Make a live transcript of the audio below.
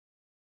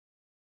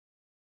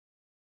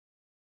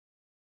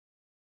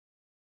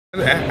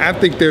I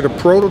think they're the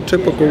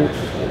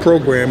prototypical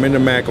program in the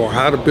MAC on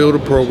how to build a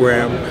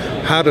program,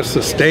 how to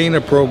sustain a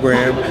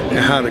program, and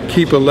how to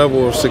keep a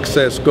level of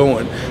success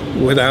going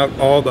without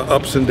all the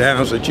ups and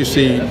downs that you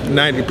see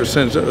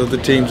 90% of the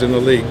teams in the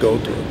league go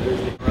through.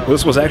 Well,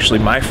 this was actually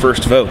my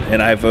first vote,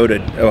 and I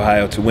voted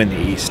Ohio to win the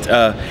East.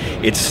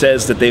 It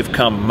says that they've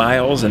come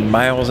miles and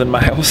miles and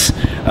miles,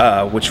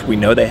 which we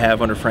know they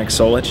have under Frank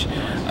Solich.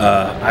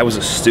 I was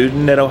a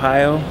student at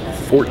Ohio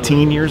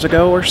 14 years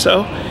ago or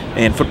so,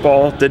 and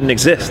football didn't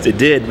exist. It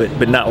did,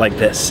 but not like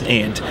this.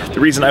 And the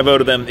reason I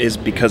voted them is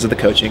because of the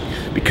coaching,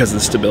 because of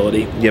the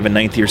stability. You have a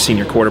ninth-year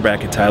senior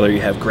quarterback in Tyler.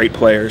 You have great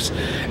players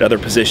at other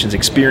positions,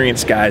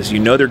 experienced guys. You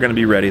know they're going to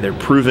be ready. They're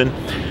proven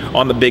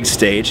on the big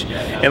stage.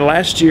 And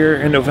last year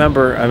in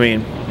November, I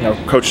mean, you know,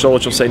 Coach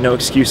Solich will say no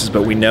excuses,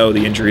 but we know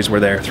the injuries were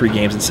there, 3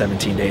 games in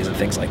 17 days and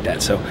things like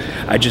that. So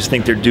I just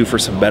think they're due for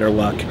some better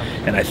luck,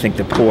 and I think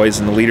the poise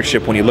and the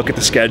leadership, when you look at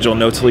the schedule,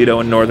 no Toledo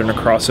and Northern are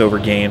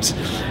crossover games.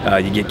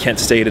 You get Kent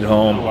State at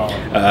home.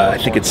 I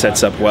think it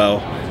sets up well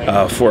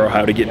for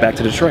Ohio to get back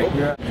to Detroit.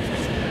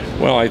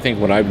 Well, I think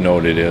what I've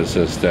noted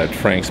is that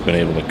Frank's been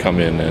able to come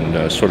in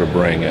and sort of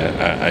bring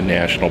a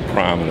national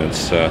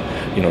prominence,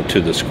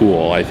 to the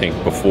school. I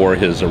think before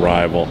his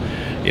arrival,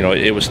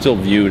 it was still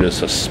viewed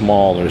as a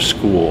smaller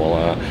school,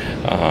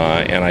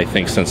 and I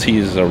think since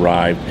he's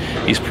arrived,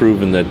 he's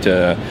proven that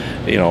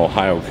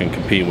Ohio can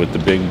compete with the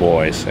big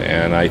boys.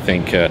 And I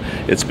think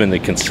it's been the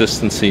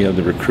consistency of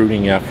the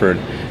recruiting effort.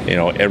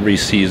 Every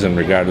season,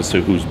 regardless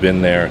of who's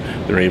been there,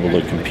 they're able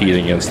to compete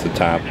against the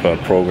top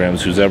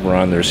programs. Who's ever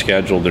on their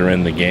schedule, they're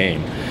in the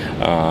game,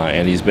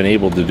 and he's been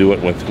able to do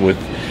it with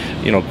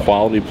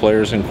quality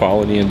players and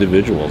quality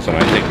individuals. And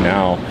I think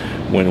now,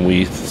 when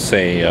we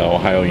say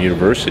Ohio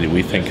University,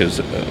 we think of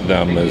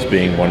them as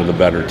being one of the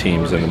better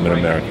teams in the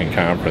Mid-American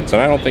Conference.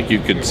 And I don't think you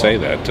could say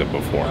that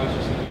before.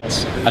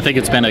 I think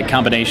it's been a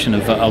combination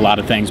of a lot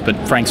of things, but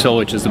Frank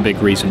Solich is the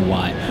big reason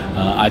why.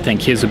 I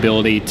think his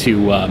ability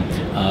to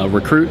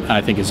recruit,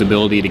 I think his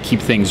ability to keep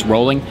things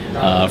rolling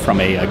from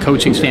a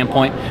coaching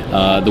standpoint.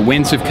 The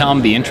wins have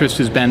come, the interest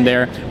has been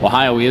there.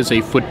 Ohio is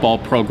a football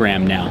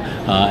program now,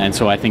 and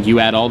so I think you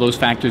add all those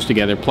factors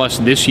together, plus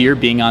this year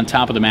being on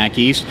top of the MAC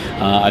East,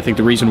 I think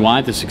the reason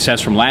why, the success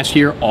from last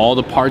year, all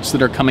the parts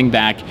that are coming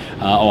back,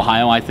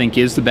 Ohio, I think,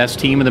 is the best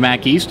team in the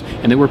MAC East,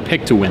 and they were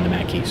picked to win the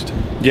MAC East.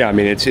 Yeah, I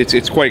mean,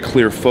 it's quite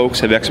clear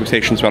folks have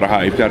expectations about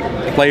Ohio. You've got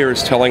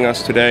players telling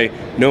us today,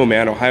 no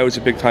man, Ohio is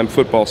a big-time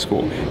football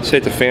school. Say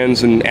it to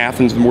fans in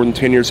Athens with more than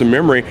 10 years of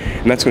memory,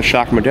 and that's going to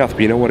shock them to death.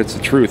 But you know what? It's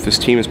the truth. This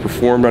team has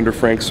performed under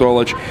Frank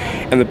Solich,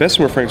 and the best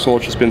thing with Frank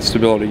Solich has been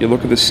stability. You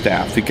look at the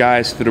staff. The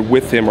guys that are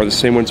with him are the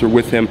same ones that were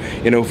with him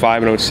in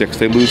 05 and 06.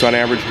 They lose on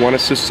average 1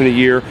 assist in a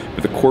year,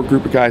 but the core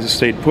group of guys have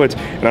stayed put,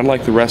 and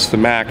unlike the rest of the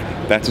MAC,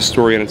 that's a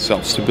story in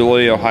itself.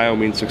 Stability at Ohio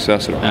means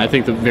success at Ohio. And I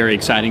think the very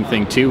exciting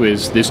thing, too,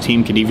 is this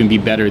team can even be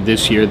better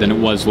this year than it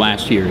was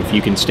last year. If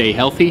you can stay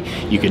healthy,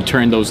 you can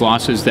turn those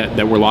losses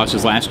that were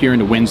losses last year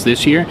into wins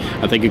this year.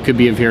 I think it could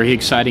be a very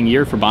exciting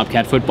year for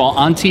Bobcat football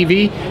on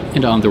TV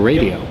and on the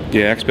radio.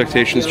 Yeah,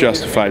 expectations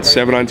justified.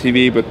 7 on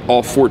TV, but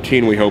all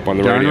 14 we hope on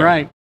the radio. Darn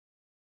right.